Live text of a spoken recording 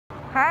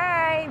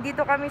Hi!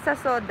 Dito kami sa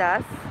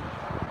Sodas.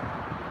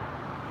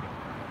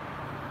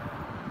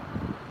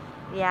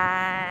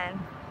 Yan.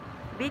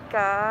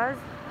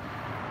 Because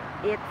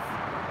it's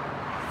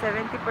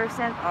 70%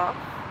 off.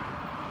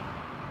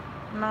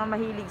 Mga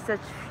mahilig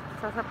sa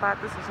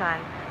sapatos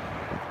dyan.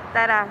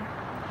 Tara.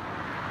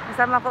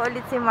 Kasama ko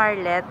ulit si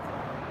Marlet.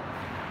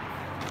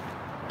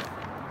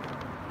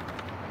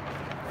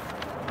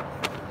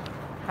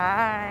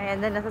 Hi!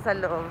 Andun nasa sa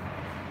loob.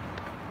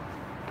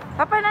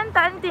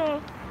 Papananta, ante.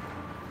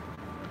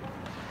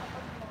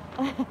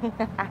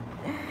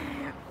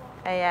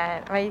 Ayan,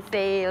 may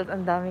sales.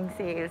 Ang daming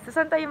sales. So,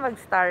 saan tayo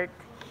mag-start?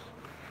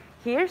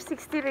 Here?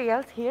 60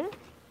 reals here?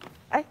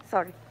 Ay,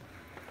 sorry.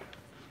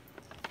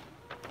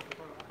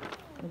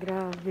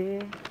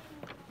 Grabe.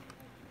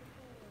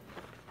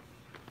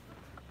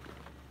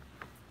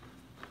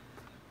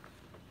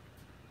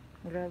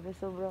 Grabe,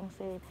 sobrang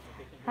sale.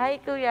 Hi,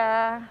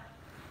 kuya.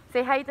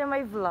 Say hi to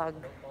my vlog.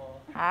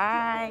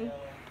 Hi.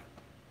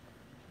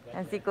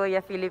 Yan si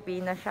Kuya,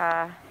 Filipino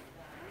siya.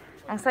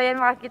 Ang saya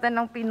makakita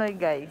ng Pinoy,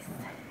 guys.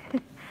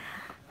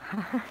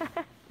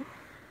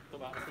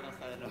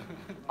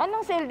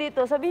 Anong sale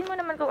dito? Sabihin mo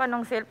naman kung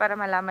anong sale para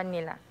malaman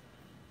nila.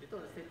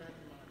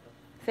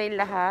 Sale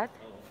lahat?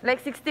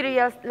 Like 60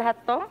 reals lahat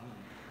to?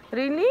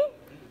 Really?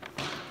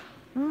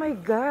 Oh my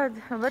God.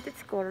 But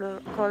it's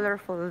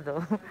colorful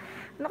though.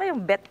 Ano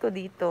kayong bet ko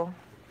dito?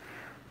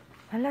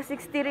 Hala,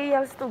 60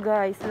 reals to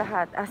guys.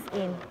 Lahat. As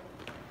in.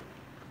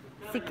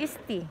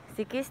 60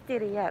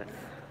 reals.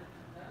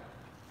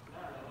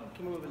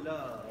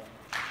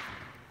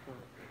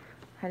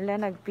 Hala,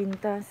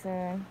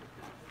 nagpintasan.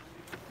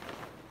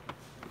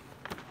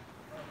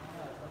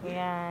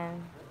 Yan.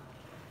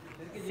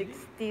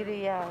 60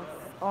 reals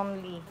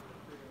only.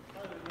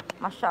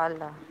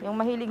 Mashallah. Yung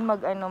mahilig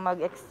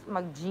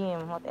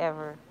mag-gym,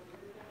 whatever.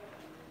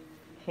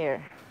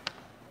 Here.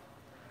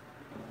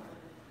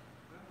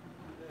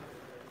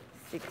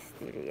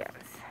 60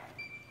 reals.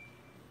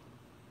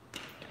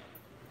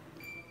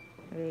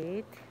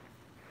 Wait.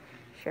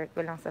 Share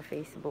ko lang sa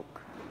Facebook.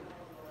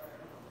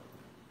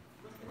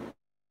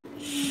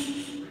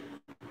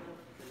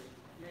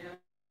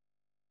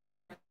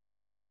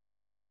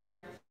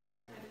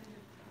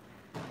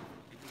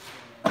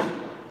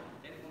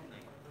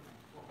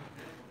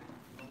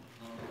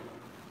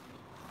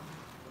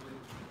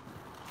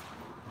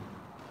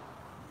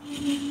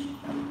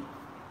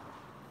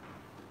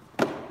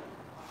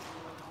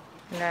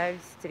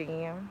 Live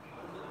stream.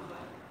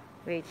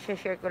 Wait,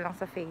 share ko lang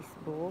sa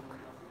Facebook.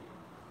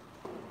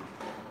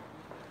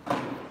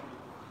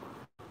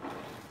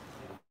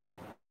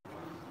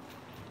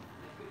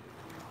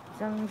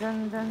 Zang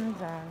zang zang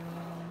zang.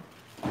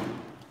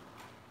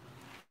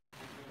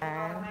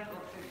 And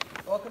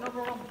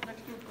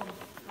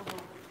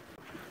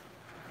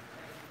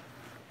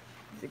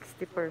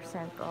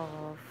 60%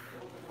 off.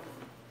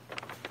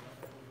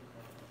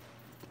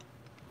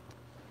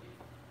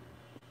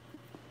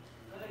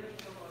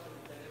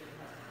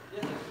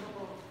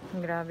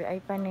 Grabe, ay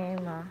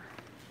Panema.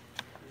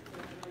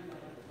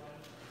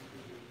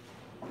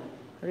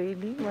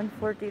 Really?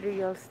 140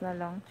 reals na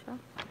lang siya.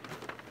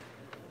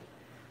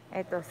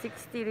 Eto,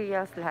 60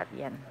 reals lahat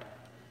yan.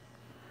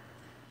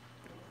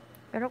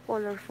 Pero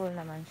colorful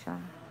naman siya.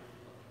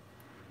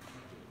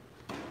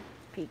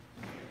 Pink.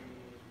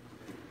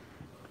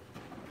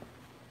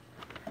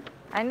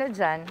 Ano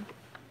dyan?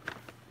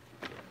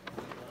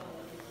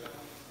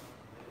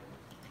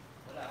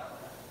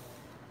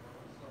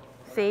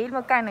 Sale?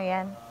 Magkano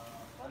yan?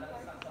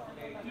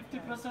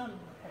 50%.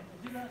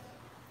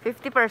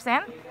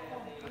 50%?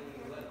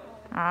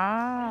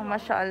 Ah,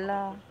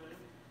 mashallah.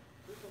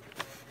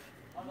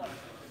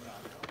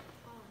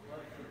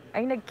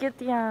 Ay,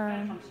 nag-cute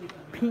yan.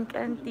 Pink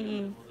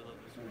auntie.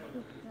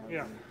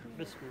 Yeah,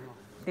 bismillah.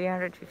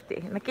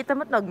 350. Nakita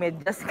mo't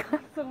nag-medyas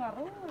ka.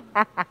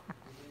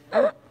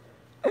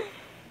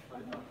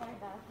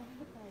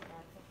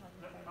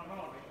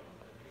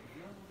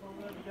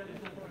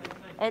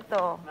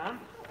 Ito.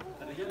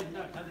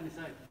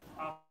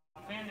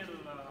 فين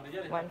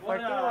ال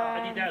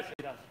 141. اديداس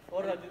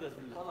اديداس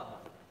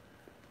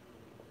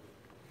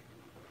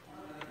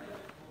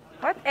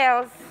What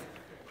else?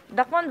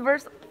 The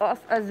Converse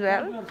as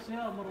well?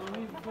 يا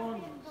مروني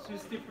بون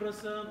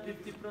 60%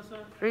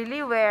 50%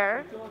 Really,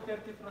 where?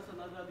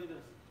 30% هذا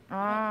اديداس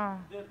Ah,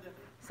 there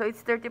so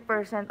it's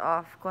 30%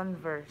 off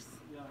Converse.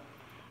 yeah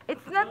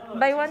It's not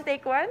buy one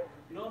take one?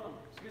 no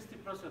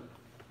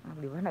 60% Oh,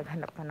 di ba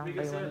naghanap pa ng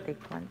buy one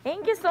take one?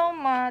 Thank you so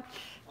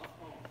much.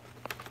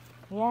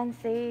 Yan,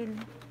 sale.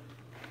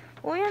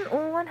 O yan,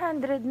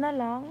 100 na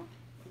lang.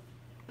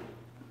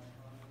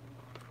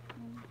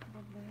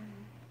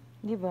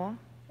 Di ba?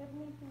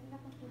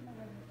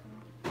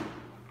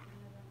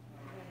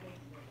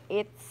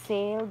 It's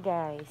sale,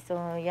 guys. So,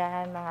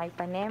 yan, mga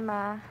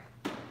Ipanema.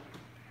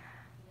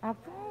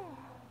 Apo.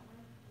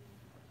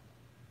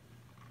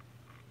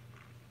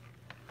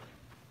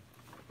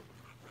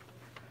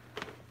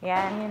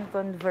 Yan, yung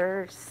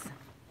Converse.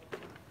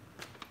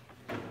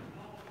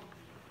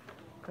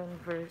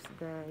 Converse,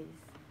 guys.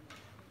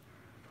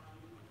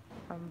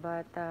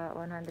 Pambata,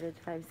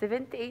 105.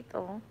 78,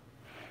 oh.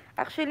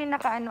 Actually,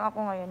 naka-ano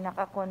ako ngayon,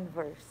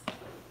 naka-Converse.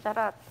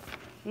 Charot.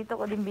 Dito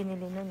ko din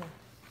binili nun eh.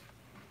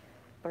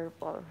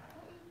 Purple.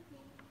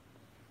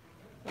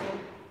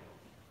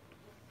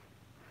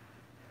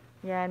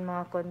 Yan,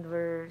 mga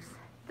Converse.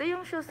 Ito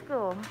yung shoes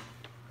ko.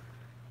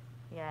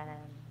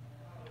 Yan.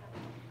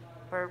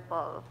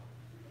 Purple.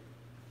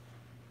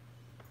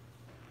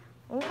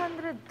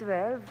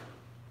 112.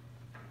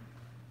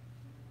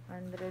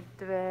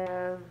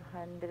 112,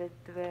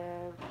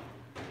 112,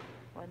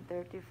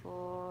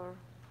 134.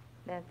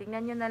 Then,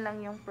 tingnan nyo na lang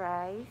yung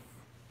price.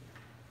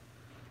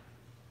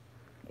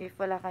 If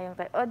wala kayong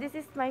type. Oh, this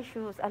is my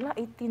shoes. Ala,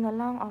 80 na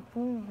lang.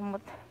 Apo,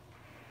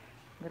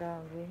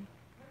 grabe.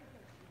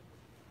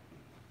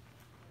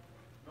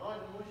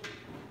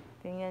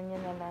 Tingnan nyo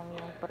na lang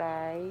yung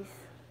price.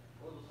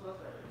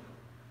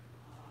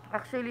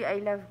 Actually,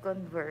 I love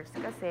Converse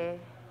kasi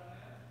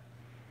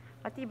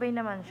matibay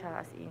naman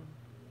siya as in.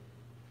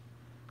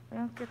 Ay,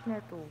 ang cute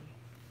nito.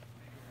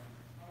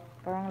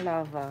 Parang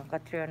lava.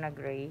 Catriona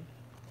Gray.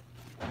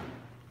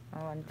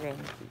 120.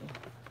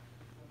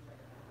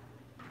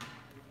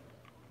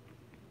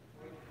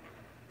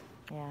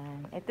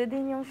 Yan. Ito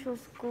din yung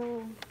shoes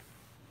ko.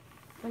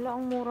 Wala,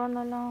 ang mura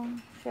na lang.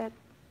 Shit.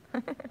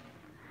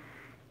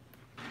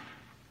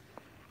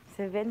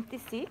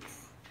 76?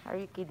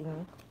 Are you kidding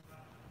me?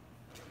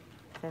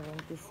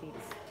 76.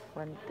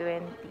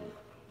 120.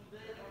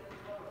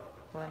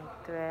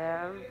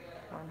 112.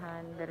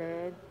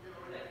 100.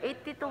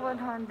 80 to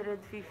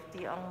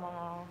 150 ang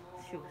mga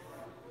shoes.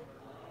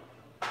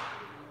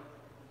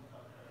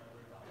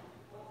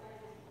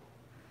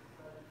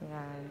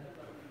 Yan.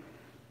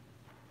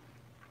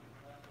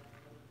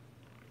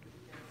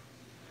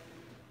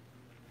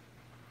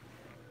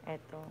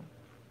 Eto.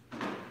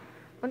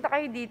 Punta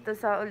kayo dito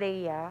sa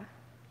Olea.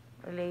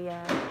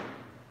 Olea.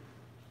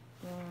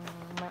 Yung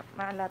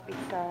malapit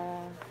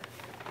sa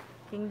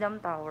Kingdom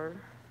Tower.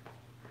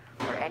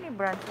 Or any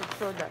branch of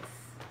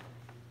sodas.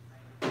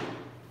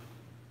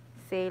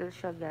 Sale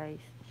siya, guys.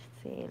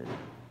 Sale.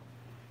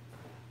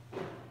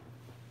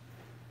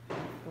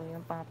 So,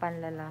 yung pang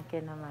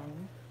panlalaki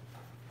naman.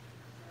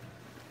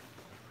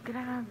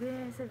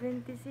 Grabe,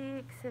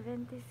 76,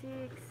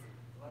 76,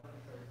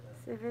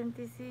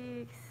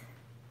 76,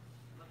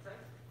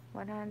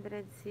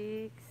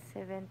 106,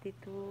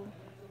 72,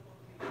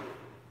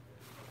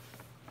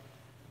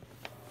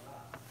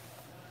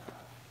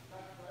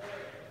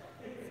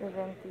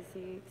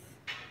 76,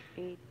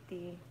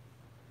 80.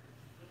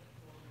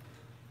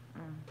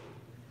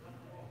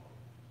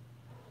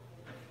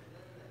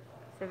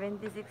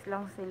 76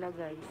 lang sila,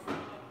 guys.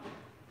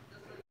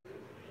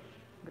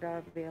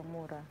 Grabe, ang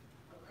mura.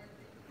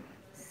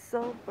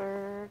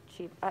 Super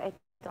cheap. Ah,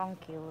 ito ang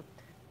cute.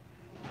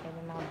 Yan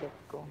yung mga bet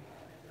ko.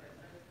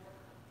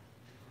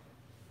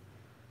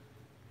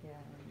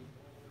 Yan.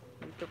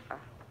 Dito pa.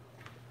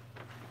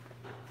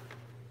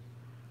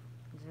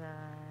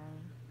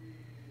 Diyan.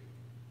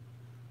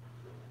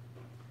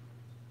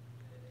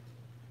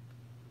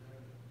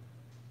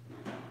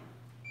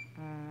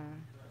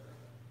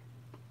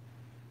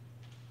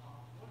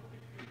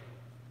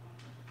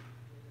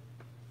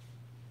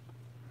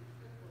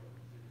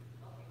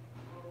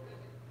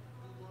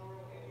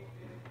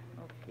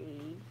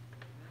 Okay.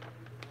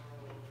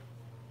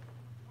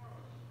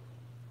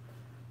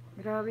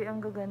 Grabe, ang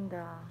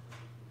gaganda.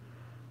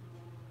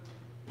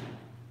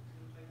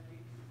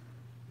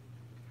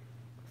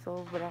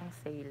 Sobrang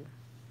sale.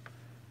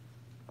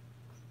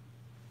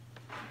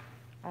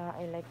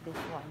 I like this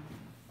one.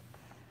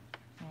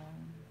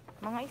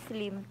 Mga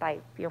slim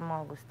type yung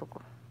mga gusto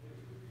ko.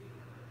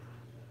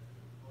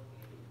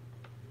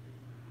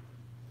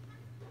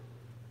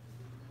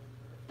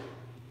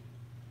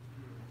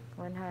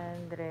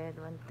 $100, $120.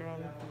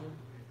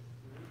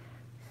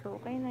 So,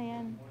 okay na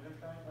yan.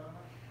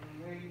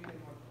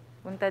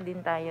 Punta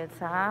din tayo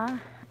sa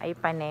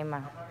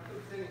Ipanema.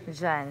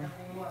 Diyan.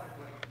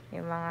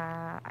 Yung mga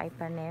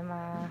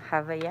Ipanema,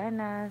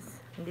 Havaianas.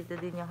 Dito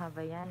din yung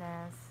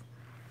Havaianas.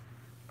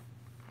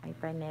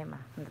 Ipanema.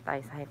 Punta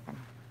tayo sa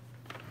Ipanema.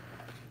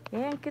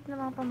 Yan, cute na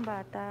mga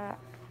pambata.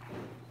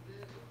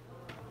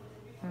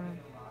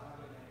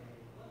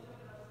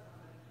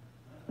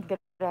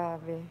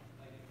 Grabe.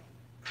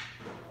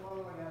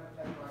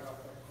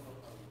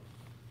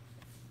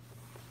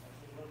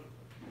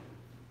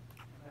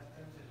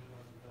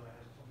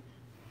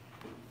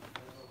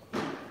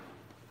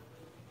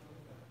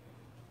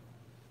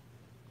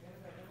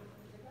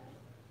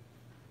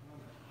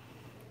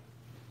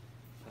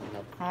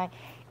 Hi.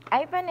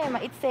 Ipanema,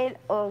 it's sale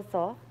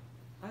also?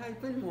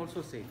 Ipanema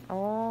also sale.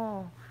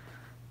 Oh.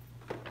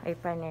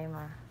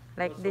 Ipanema.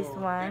 Like Also, this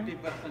one.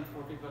 30%,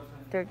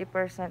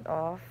 40%. 30%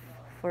 off.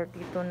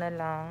 42 na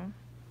lang.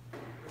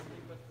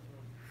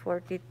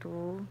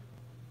 42.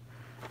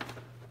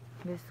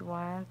 This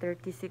one,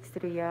 36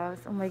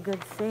 reals. Oh my God,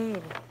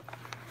 sale.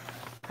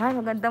 Ay,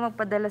 maganda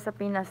magpadala sa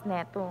Pinas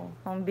neto.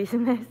 Ang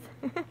business.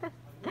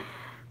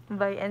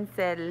 Buy and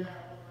sell.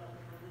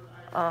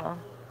 Oo.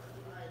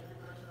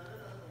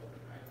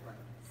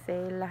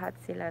 Sale lahat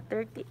sila.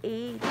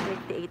 38.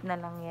 38 na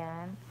lang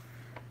yan.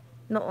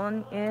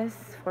 Noon is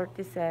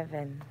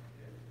 47.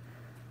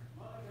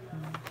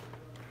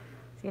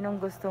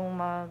 Sinong gustong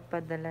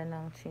magpadala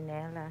ng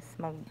tsinelas?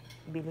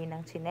 Magbili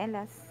ng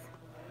tsinelas?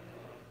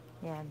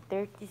 Yan,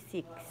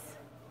 36.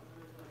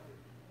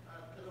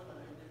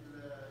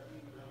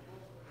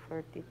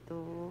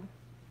 42.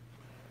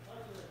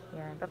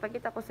 Yan,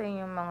 papakita ko sa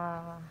inyo yung mga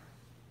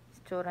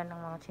itsura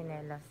ng mga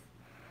tsinelas.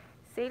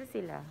 Sale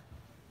sila.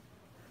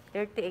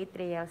 38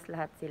 reals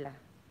lahat sila.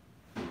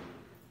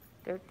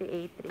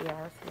 38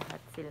 reals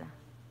lahat sila.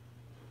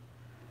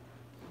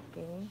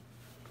 Okay.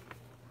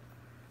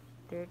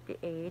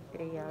 38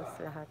 reals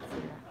lahat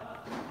sila.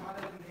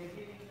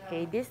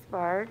 Okay, this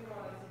part,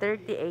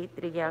 38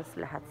 reals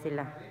lahat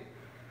sila.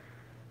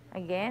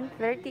 Again,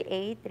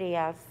 38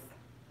 reals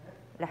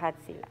lahat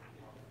sila.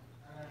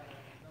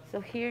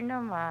 So, here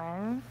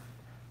naman,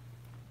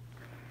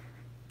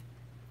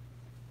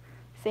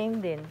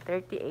 same din,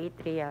 38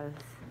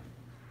 reals.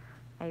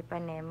 Ay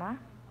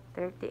Ipanema,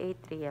 38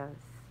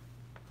 reals.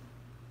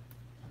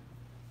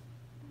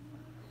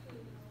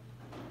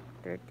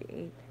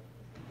 38.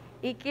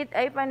 Ikit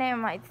ay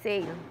Ipanema, it's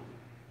sale.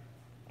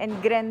 And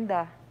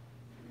Grenda,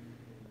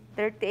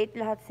 38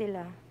 lahat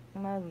sila.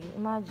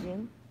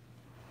 Imagine.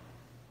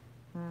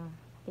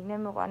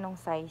 Tingnan mo kung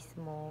anong size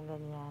mo,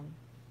 ganyan.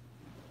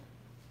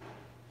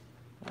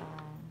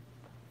 Yan.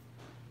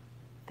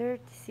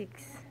 36.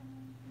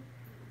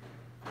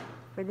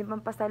 Pwede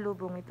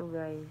pampasalubong ito,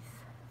 guys.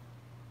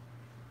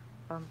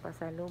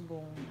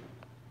 Pampasalubong.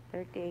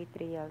 38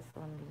 reals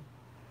only.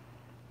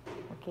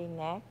 Okay,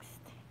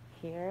 next.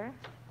 Here.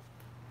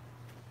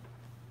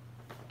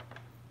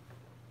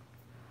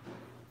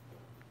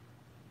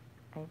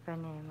 Ay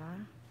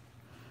Ipanema.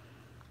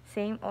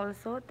 Same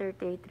also,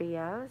 38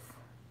 reals.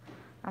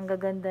 Ang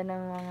gaganda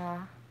ng mga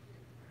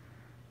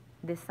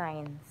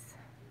designs.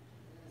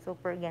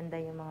 Super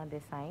ganda yung mga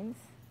designs.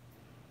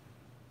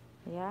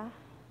 Yeah.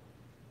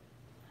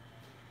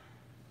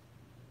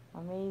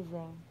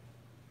 Amazing.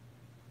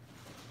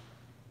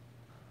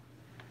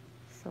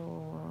 So,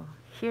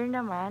 here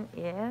naman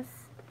is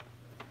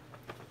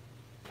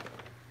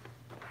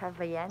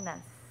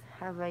Havaianas.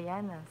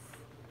 Havaianas.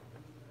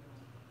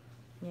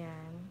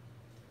 Yan.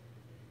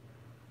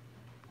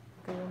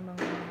 Ito yung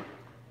mga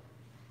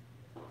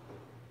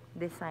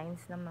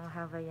designs ng mga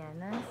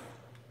Havaianas.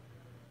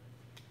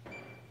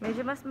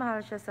 Medyo mas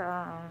mahal siya sa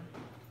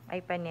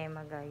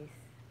Ipanema, guys.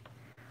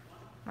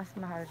 Mas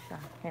mahal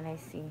siya. Can I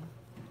see?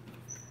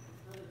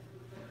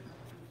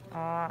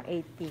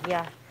 80.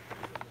 Yeah.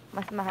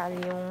 Mas mahal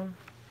yung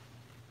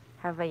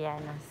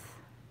Havaianas.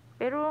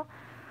 Pero,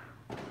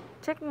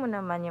 check mo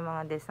naman yung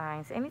mga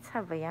designs. And it's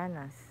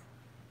Havaianas.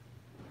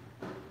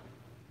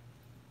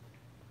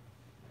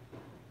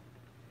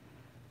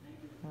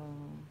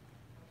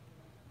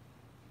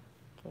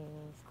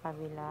 Okay, sa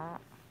kabila.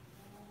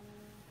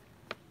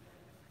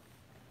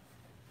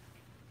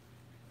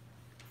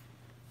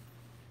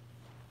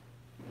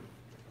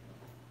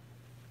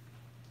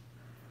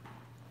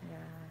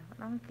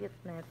 Ang cute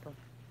na ito.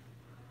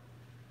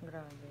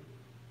 Grabe.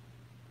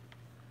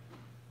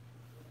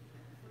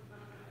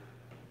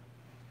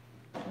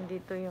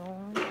 Dito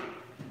yung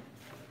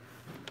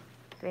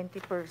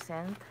 20%.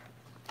 20%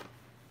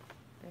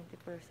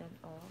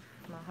 off.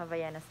 Mga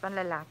Havaianas.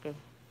 Panlalaki.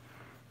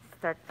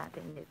 Start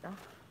natin dito.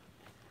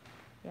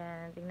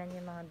 Yan. Tingnan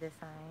niyo yung mga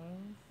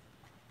designs.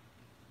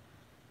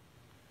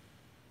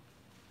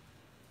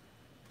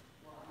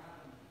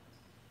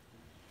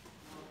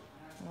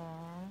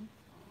 Yan.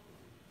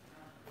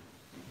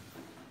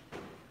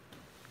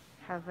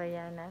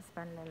 Havaianas,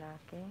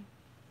 panlalaki.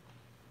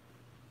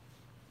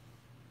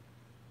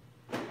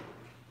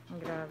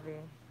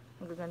 Grabe.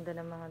 Ang gaganda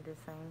ng mga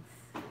designs.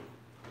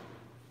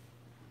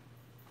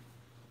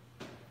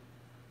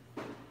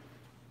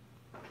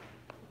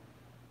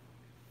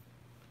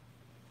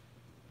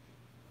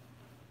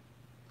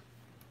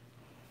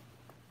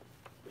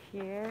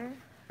 Here,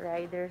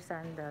 rider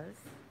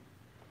sandals.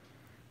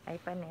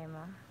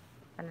 Ipanema,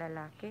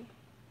 panlalaki.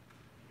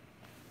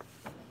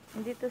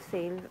 Hindi to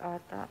sale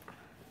ata.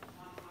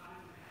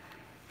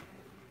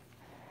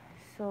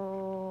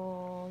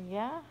 So,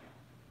 yeah.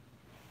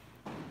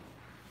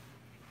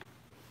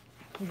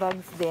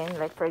 Bags din.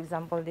 Like, for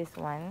example, this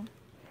one.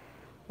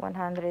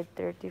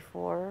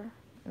 134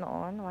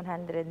 noon.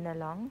 100 na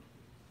lang.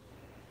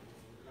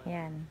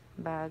 Yan.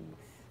 Bags.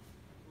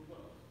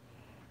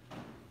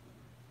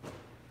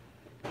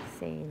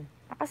 Sale.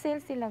 Naka-sale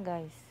sila,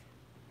 guys.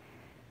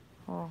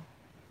 Oh.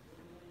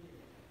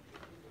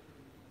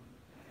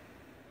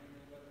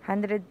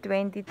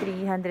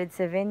 123,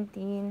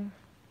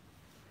 117.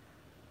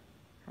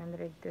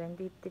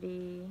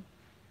 123,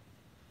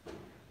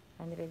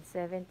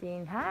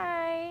 117.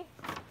 Hi!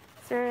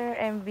 Sir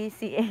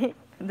MBCA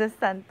Dos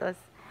Santos.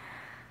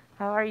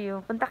 How are you?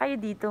 Punta kayo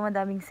dito.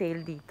 Madaming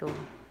sale dito.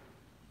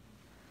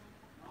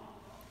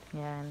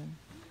 Yan.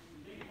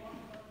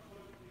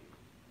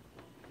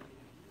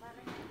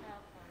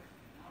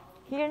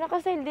 Here,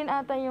 naka-sale din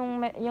ata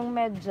yung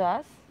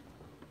medyas.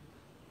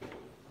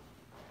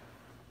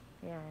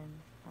 Yan.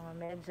 Mga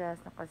medyas,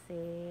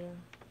 naka-sale.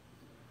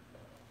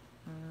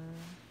 Hmm.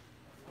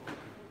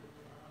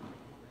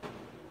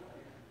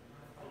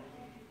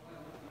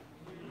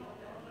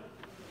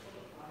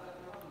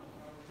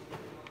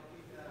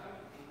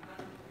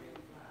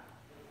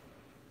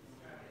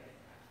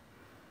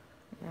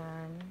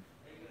 Yan.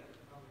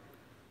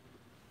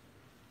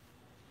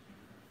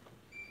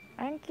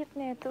 Ay, ang cute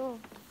nito.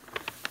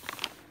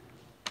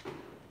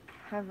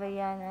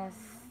 Havaianas.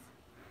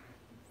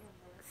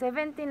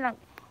 17 lang.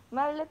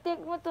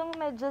 Malatik mo tong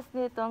medyas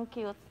nito. Ang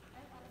cute.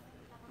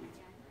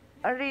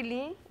 Oh,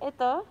 really?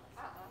 Ito?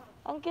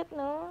 Ang cute,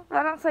 no?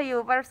 Parang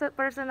sa'yo. Para sa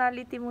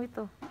personality mo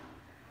ito.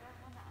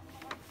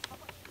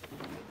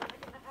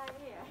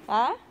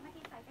 Ha?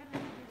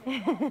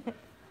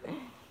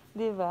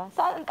 Diba?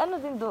 Saan? Ano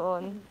din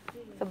doon?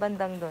 Sa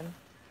bandang doon?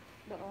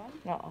 Doon?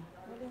 Oo.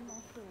 Wala na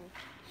shoes.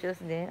 Shoes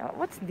din. Oh,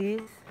 what's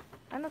this?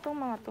 Ano tong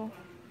mga to?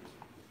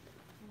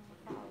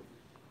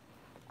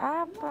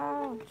 Ah,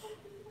 pouch.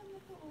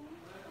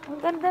 Ang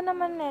ganda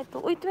naman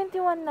nito. Uy,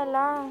 21 na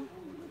lang.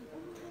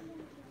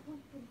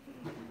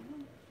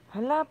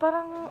 Hala,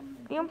 parang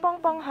yung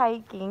pang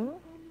hiking.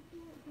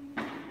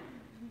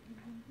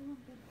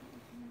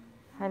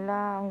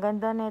 Hala, ang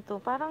ganda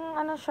nito. Parang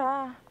ano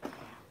siya.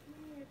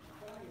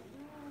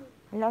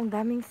 Hala, ang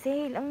daming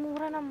sale. Ang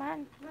mura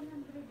naman.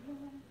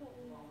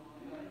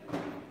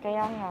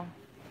 Kaya nga.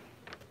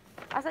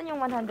 Asan yung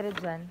 100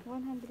 dyan?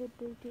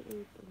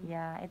 138.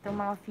 Yeah, itong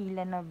mga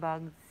fila na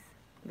bags,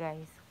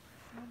 guys.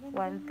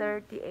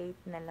 138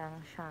 na lang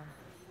siya.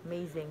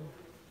 Amazing.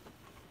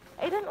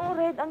 Ay, dan oh,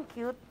 red. Ang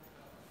cute.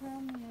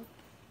 Hamlet.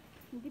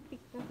 Hindi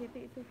pick kasi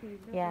ito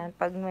sila. Yan,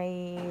 pag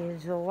may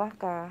jowa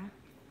ka,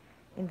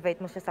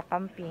 invite mo siya sa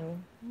camping.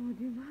 Oh,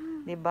 di ba?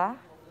 Diba?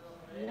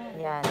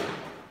 Yan.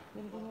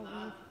 Ganda ng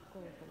inisip ko.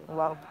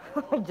 Wow.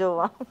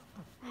 Jowa.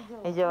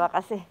 May jowa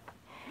kasi.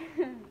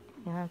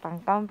 Yan, pang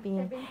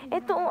camping.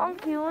 Ito, oh, ang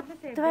cute.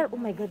 12. Oh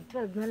my God,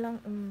 12 na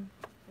lang.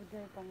 Pwede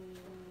pang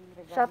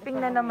regalo Shopping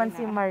sa na naman Marina.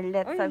 si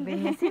Marlet, sabi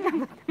niya. Sino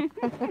ba to?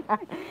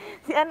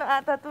 Si ano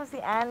ata to? Si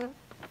Ann?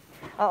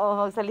 Oo,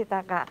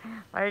 magsalita ka.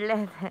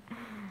 Marlet.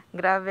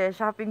 Grabe,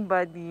 shopping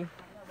buddy.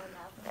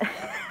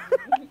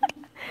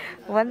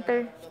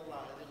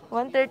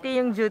 130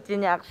 yung duty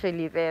niya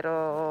actually, pero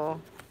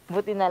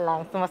buti na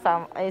lang,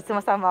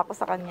 sumasama ako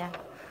sa kanya.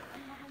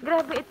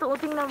 Grabe, ito,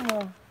 tingnan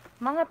mo.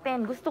 Mga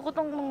 10, gusto ko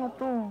tong mga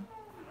to.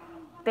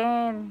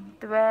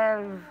 10,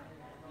 12.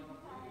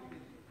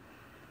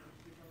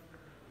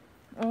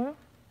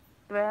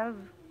 12.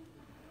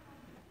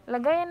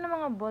 Lagayan ng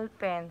mga ball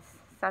pens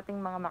sa ating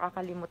mga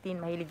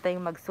makakalimutin. Mahilig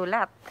tayong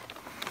magsulat.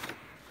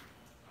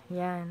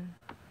 Yan.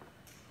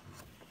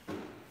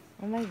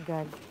 Oh my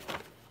God.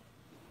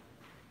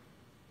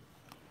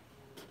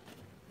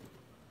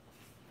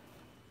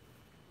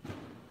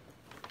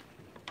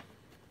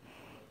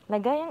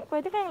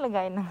 Pwede kayong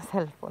lagayan ng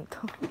cellphone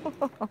to.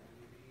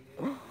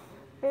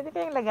 Pwede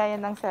kayong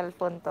lagayan ng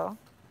cellphone to.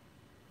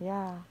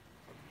 Yeah.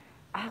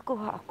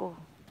 Kuha ako.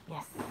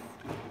 Yes.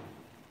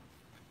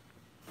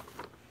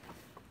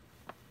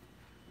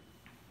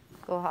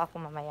 Kuha ako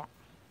mamaya.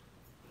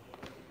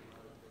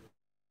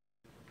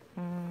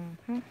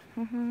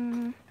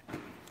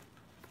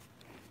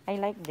 I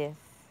like this.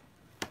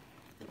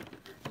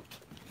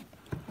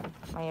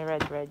 May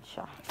red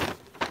siya.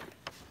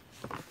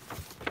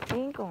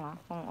 Tingin ko nga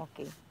kung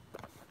okay.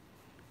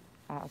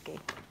 Okay.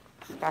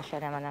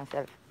 Kasya naman ng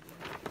self.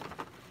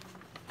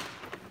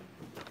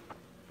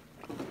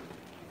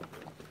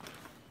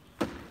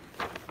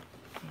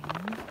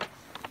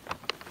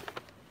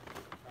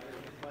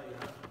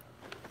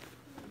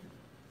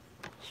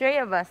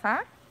 Shreya Bas,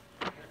 ha?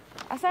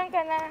 Asan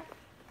ka na?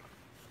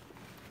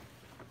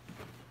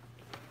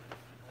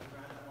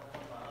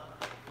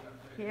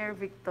 Here,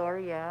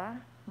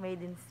 Victoria. Made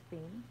in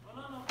Spain.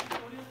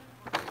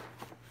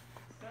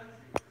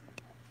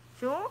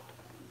 Sure?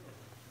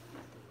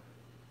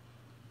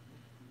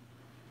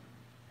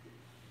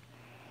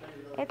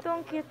 Ito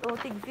ang cute, oh.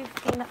 Tig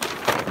 50 na.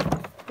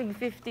 Tig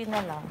 50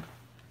 na lang.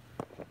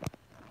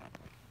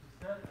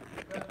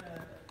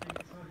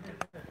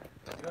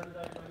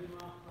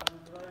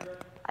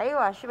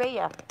 Aywa,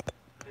 Shreya.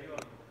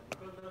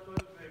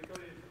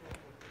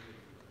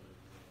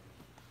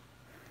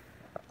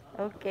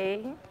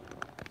 Okay.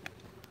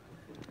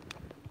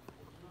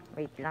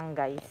 Wait lang,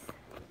 guys.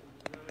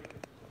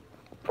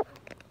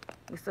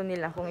 Gusto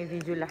nila akong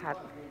i-video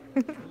lahat.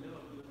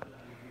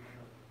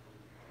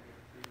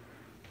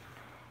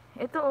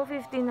 Ito, oh,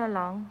 50 na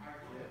lang.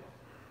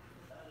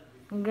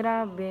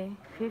 Grabe.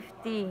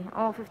 50.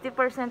 Oh,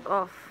 50%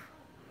 off.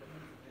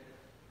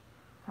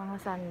 Mga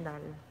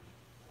sandal.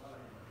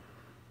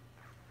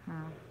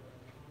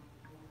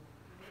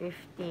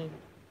 50.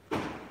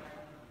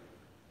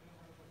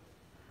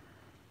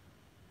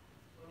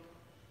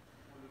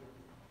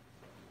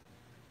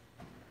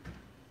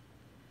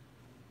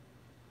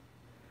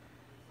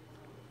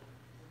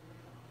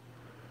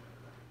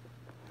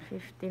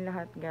 $50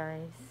 lahat,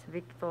 guys.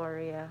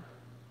 Victoria.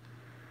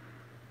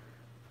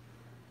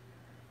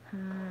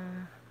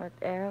 What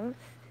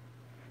else?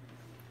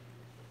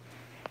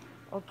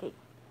 Okay,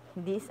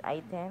 this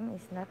item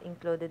is not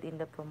included in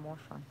the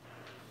promotion.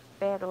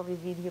 Pero,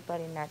 video pa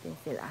rin natin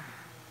sila.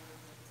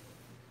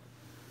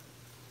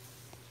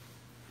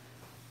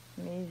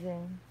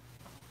 Amazing.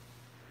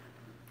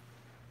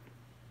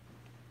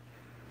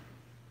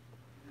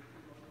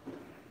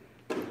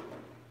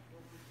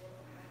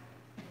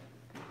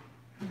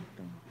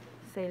 Ito.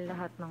 Sale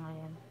lahat na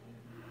ngayon.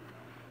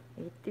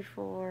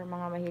 84.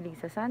 Mga mahilig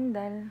sa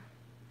sandal.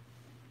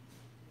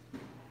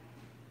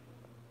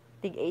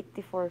 Tig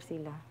 84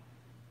 sila.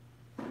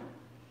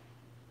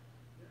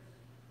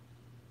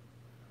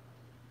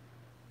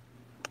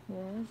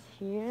 Yes,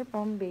 here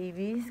from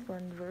babies,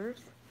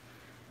 Converse.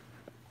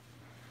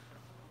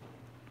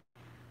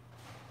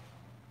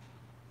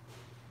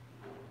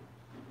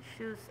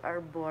 Shoes are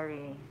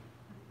boring.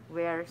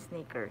 Wear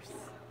sneakers.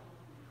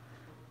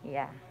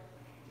 Yeah.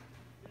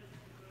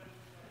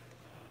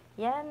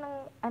 Yan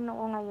ang ano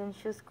ko ngayon,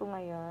 shoes ko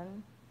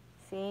ngayon.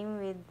 Same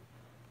with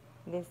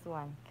this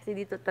one. Kasi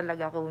dito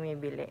talaga ako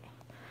bumibili.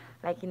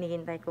 Like,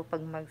 hinihintay ko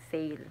pag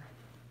mag-sale.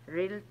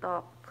 Real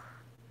talk.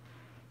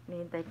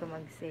 Hinihintay ko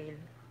mag-sale.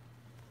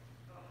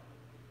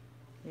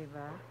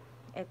 Diba?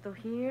 Eto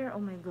here, oh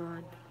my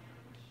God.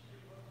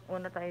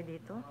 Una tayo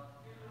dito.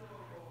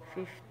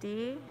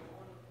 50.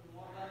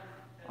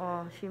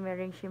 Oh,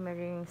 shimmering,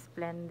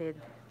 splendid.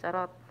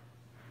 Charot.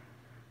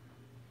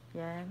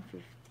 Yan,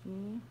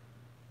 50.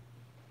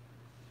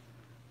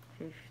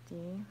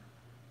 50.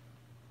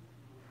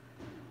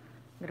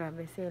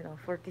 Grabe sale, oh.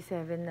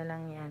 47 na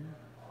lang yan.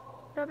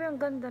 Grabe,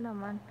 ang ganda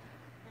naman.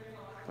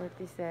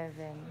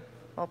 47.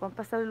 O,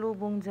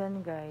 pampasalubong dyan,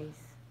 guys.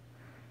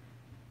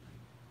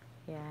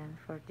 Yan,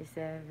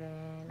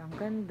 47. Ang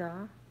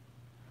ganda.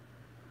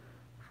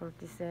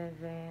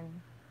 47.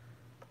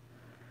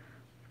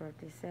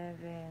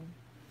 47.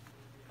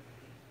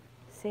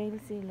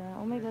 Sale sila.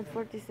 Oh my God,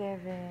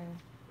 47.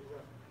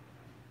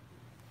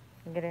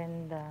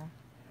 Grenda.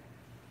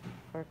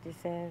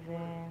 47.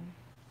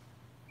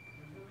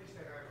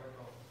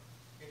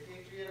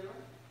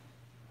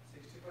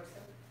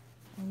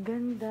 Ang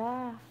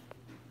ganda.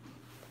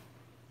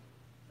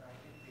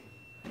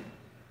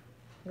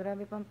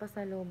 Grabe pang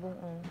pasalubong,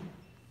 oh.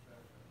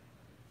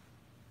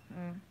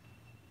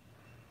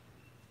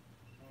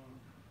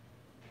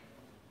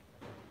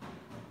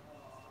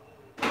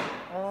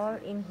 All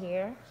in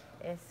here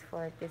is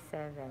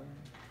 47.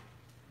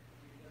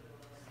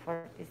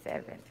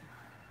 47.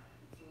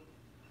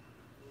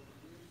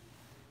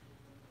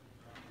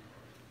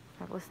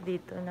 Tapos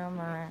dito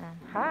naman.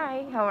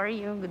 Hi, how are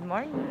you? Good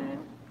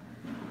morning.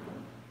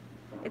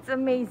 It's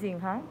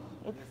amazing, huh?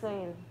 It's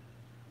sale.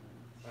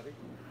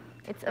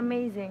 It's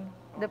amazing.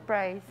 The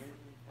price.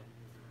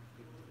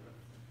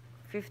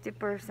 50%,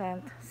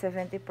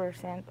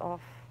 70%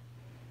 off.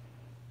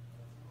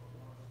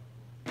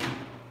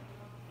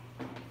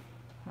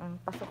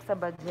 Pasok sa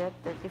budget,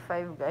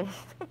 35 guys.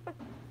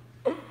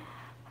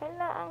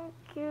 Hala, ang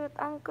cute,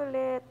 ang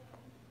kulit.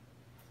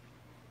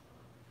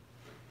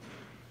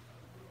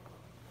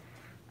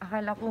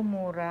 Akala ko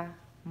mura,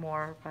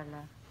 more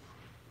pala.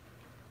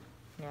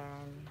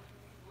 Yan.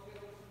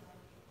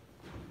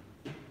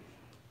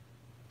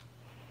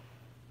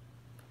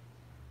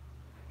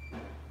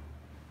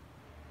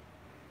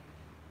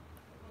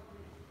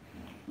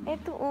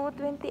 Ito, oh,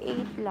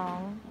 28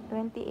 lang.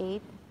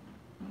 28.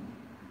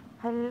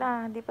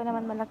 Hala, di pa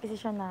naman malaki si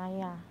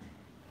Shania.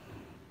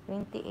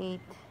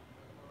 28.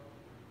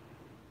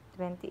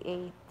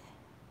 28.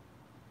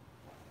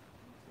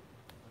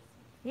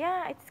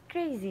 Yeah, it's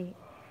crazy.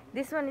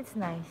 This one is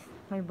nice.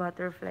 May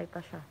butterfly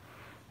pa siya.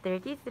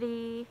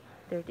 33,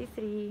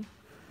 33,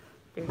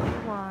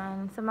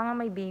 31. Sa mga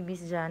may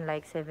babies dyan,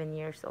 like 7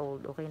 years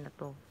old, okay na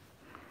to.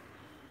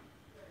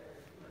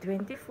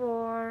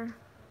 24.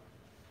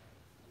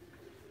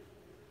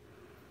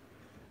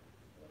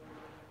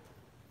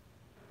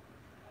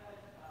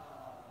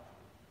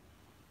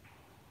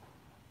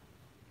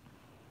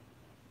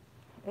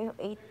 Eh,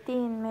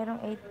 18. Merong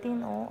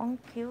 18. Oh, ang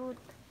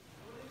cute.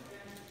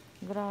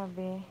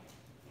 Grabe.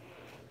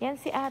 Yan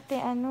si ate,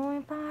 ano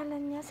yung pangalan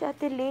niya? Si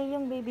ate Lay,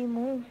 yung baby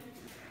mo.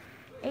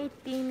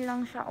 18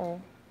 lang siya, oh.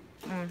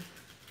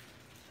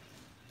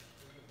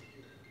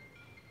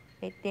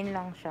 18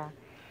 lang siya.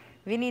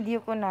 Video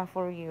ko na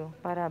for you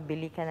para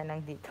bili ka na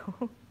lang dito.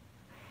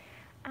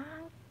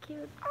 Ang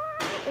cute. Ah,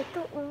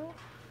 ito, oh.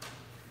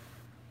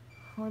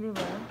 Oh,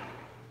 diba?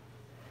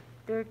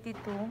 32.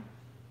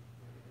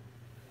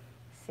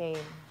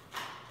 Sale.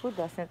 Who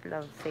doesn't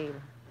love sale?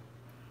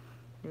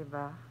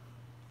 Diba?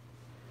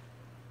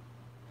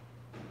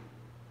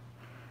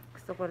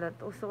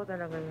 Gusto ko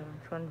talaga yung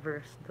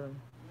Converse dun.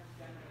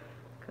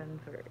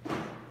 Converse.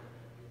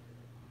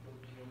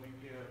 You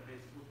make a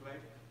Facebook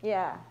Live?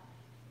 Yeah.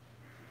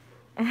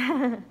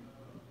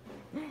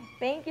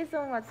 Thank you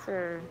so much,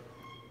 sir.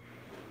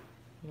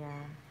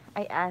 Yeah.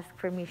 I asked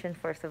permission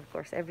first, of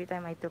course, every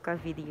time I took a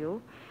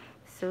video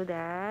so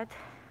that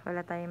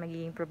wala tayong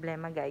magiging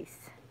problema, guys.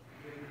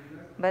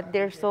 But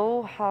they're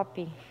so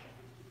happy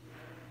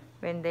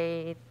when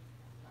they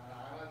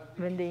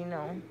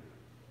know.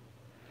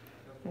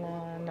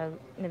 na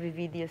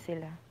nabibideo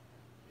sila.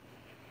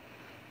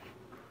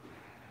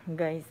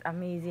 Guys,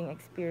 amazing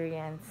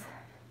experience.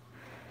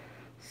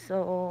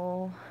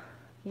 So,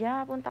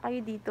 yeah, punta kayo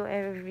dito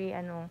every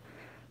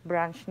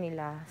branch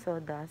nila. So,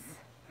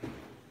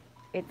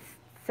 it's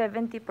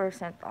 70%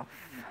 off.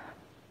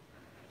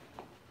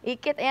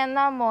 Ikit ayan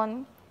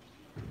namon.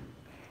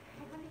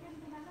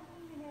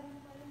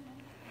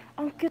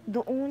 Ang cute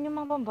doon yung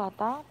mga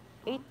bata.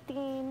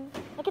 18.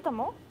 Nakita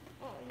mo?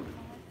 Oo, yung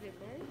mga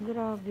slipper.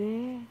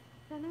 Grabe.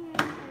 Sana meron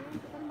kayo.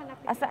 Total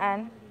malapit.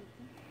 Asaan?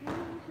 May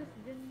mga shoes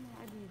din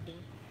mga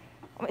Adidas.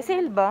 May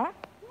sale ba?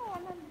 No,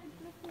 100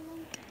 plus na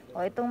lang.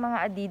 O, itong mga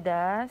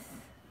Adidas,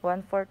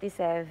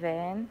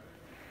 147.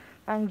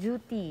 Ang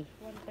duty.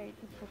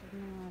 134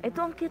 na. Ito,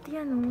 ang cute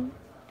yan, oh.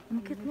 Ang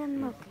cute yan,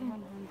 Mak.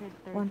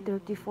 130.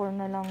 134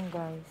 na lang,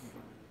 guys.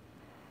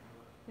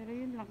 Pero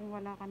yun lang kung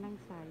wala ka ng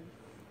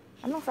size.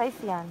 Anong size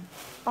yan?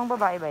 Pang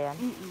babae ba yan?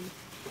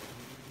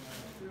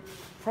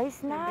 Size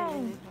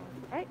 9.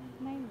 Ay,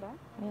 9 ba?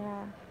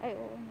 Yeah. Ay,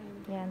 oo,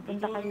 9. Yan,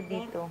 punta kayo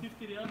dito.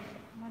 50 riyal.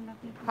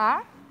 Malaki.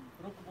 Ha?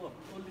 Rukbo,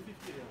 only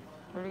 50 riyal.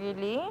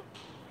 Really?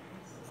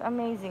 It's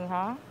amazing,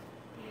 huh?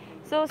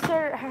 So,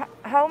 sir,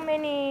 how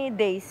many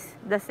days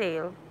the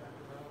sale?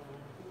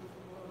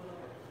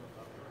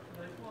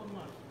 Like 1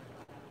 month.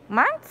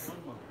 Months?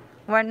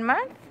 1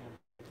 month. 1 month?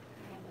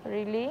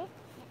 Really?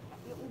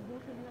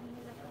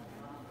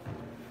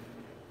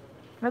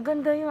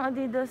 Maganda yung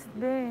Adidas,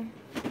 be.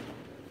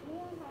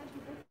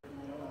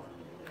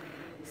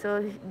 So,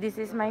 this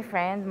is my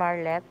friend,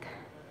 Marlet.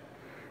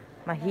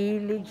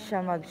 Mahilig siya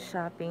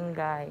mag-shopping,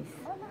 guys.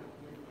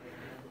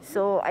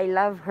 So, I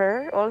love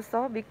her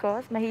also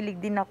because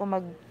mahilig din ako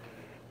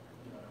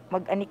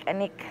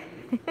mag-anik-anik.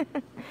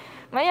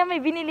 Maya, may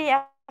binili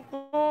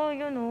ako,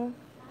 yun oh.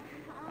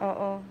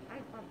 Oo.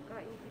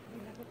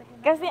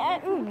 Kasi,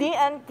 hindi,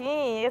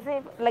 auntie.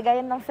 Kasi,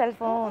 lagayan ng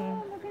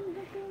cellphone.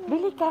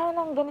 Bili ka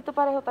ng ganito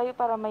pareho tayo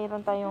para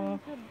meron tayong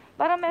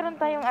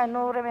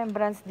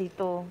remembrance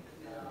dito.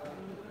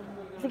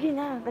 Sige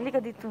na, dali ka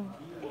dito.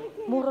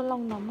 Mura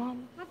lang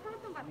naman. Magkano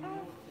ba ito?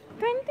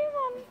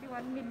 21.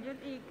 1 million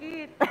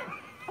ikit.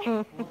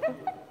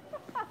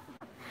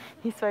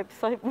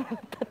 Swipe mo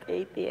at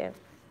ATM.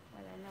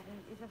 Wala na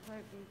akong isa for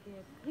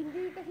ikit.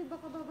 Hindi kasi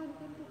baka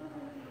babalikan ko kasi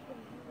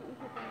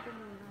iisipan ko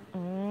muna.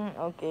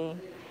 Okay.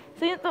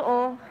 So ito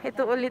oh,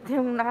 ito ulit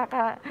yung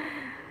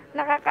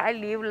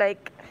nakakaaliw,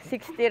 like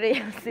 60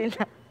 reals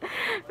sila.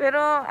 Pero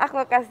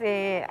ako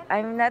kasi,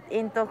 I'm not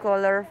into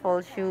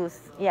colorful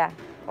shoes. Yeah,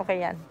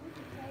 okay yan.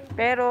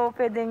 Pero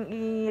pwedeng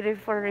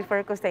i-refer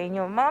ko sa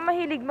inyo. Mga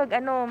mahilig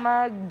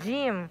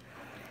mag-gym.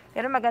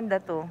 Pero maganda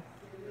to.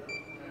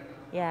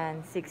 Yan,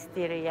 60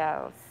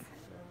 reals.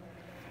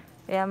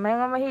 Yan,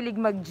 mga mahilig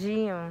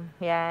mag-gym.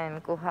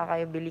 Yan, kuha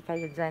kayo, bili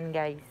kayo dyan,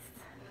 guys.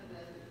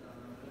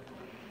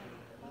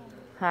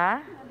 Ha?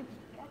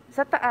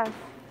 Sa taas.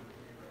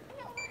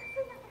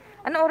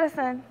 Ano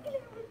orasan?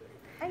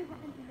 Ay,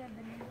 bakit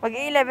 11?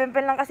 Mag-11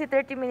 pa lang kasi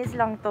 30 minutes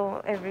lang to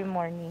every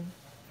morning.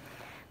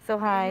 So,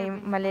 hi,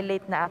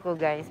 malilate na ako,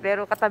 guys.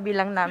 Pero katabi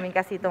lang namin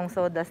kasi itong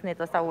sodas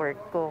nito sa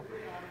work ko.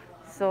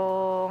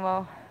 So,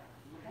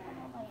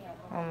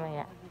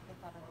 mamaya.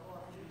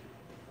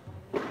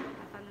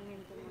 Tatanungin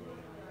ko muna.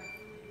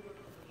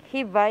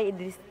 He buy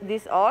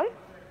this all?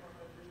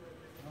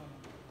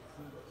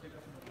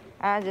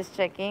 Just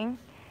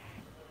checking.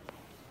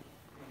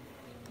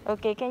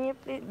 Okay, can you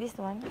please this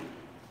one?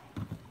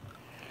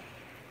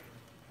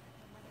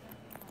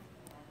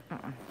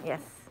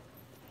 Yes.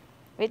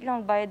 Wait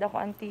lang, bayad ako,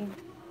 auntie.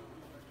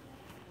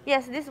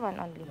 Yes, this one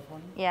only.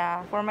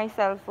 Yeah, for my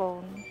cell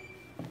phone.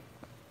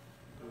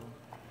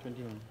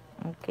 21.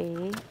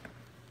 Okay.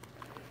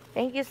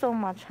 Thank you so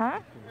much,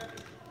 huh?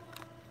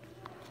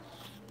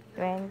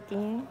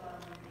 20.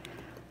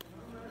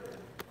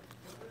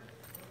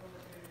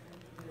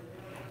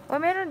 Oh,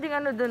 meron ding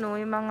dun oh,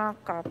 yung mga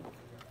cup.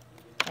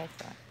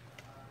 Ito.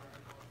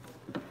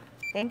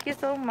 Thank you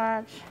so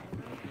much.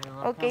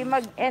 Okay,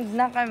 mag-end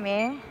na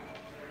kami.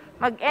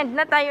 Mag-end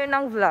na tayo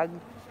ng vlog.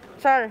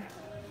 Char.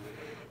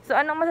 So,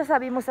 anong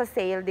masasabi mo sa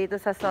sale dito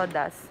sa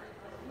Sodas?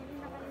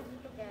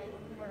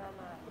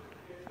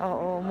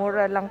 Oo,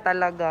 mura lang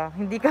talaga.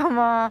 Hindi ka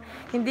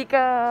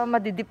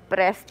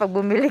madidepress pag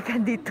bumili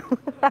ka dito.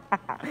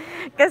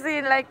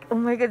 Kasi like, oh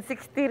my God,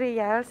 60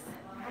 reals.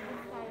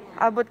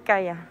 Abot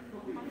kaya.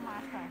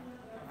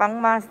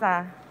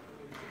 Pangmasa.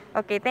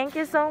 Okay, thank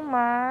you so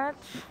much.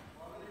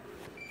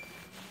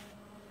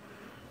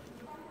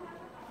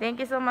 Thank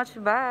you so much.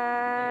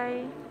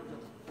 Bye.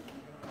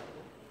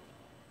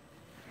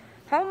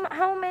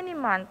 How many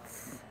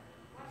months?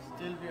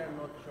 Still we are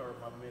not sure,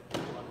 but maybe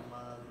 1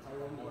 month.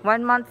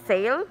 1 month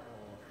sale?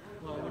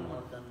 More than 1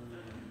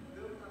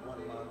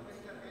 month.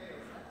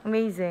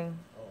 Amazing.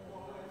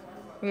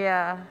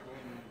 Yeah.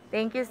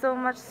 Thank you so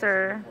much,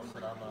 sir.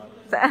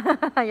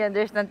 Salamat. You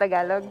understand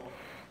Tagalog?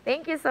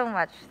 Thank you so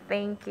much.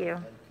 Thank you.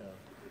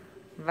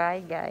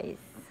 Bye, guys.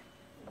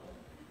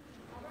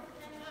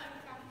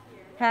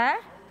 Huh?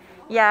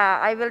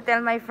 Yeah, I will tell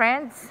my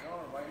friends.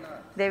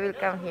 They will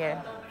come here.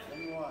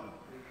 Anyone?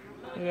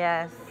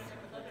 Yes.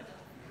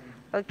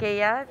 Okay,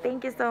 yeah.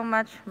 Thank you so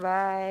much.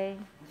 Bye.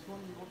 This one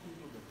you want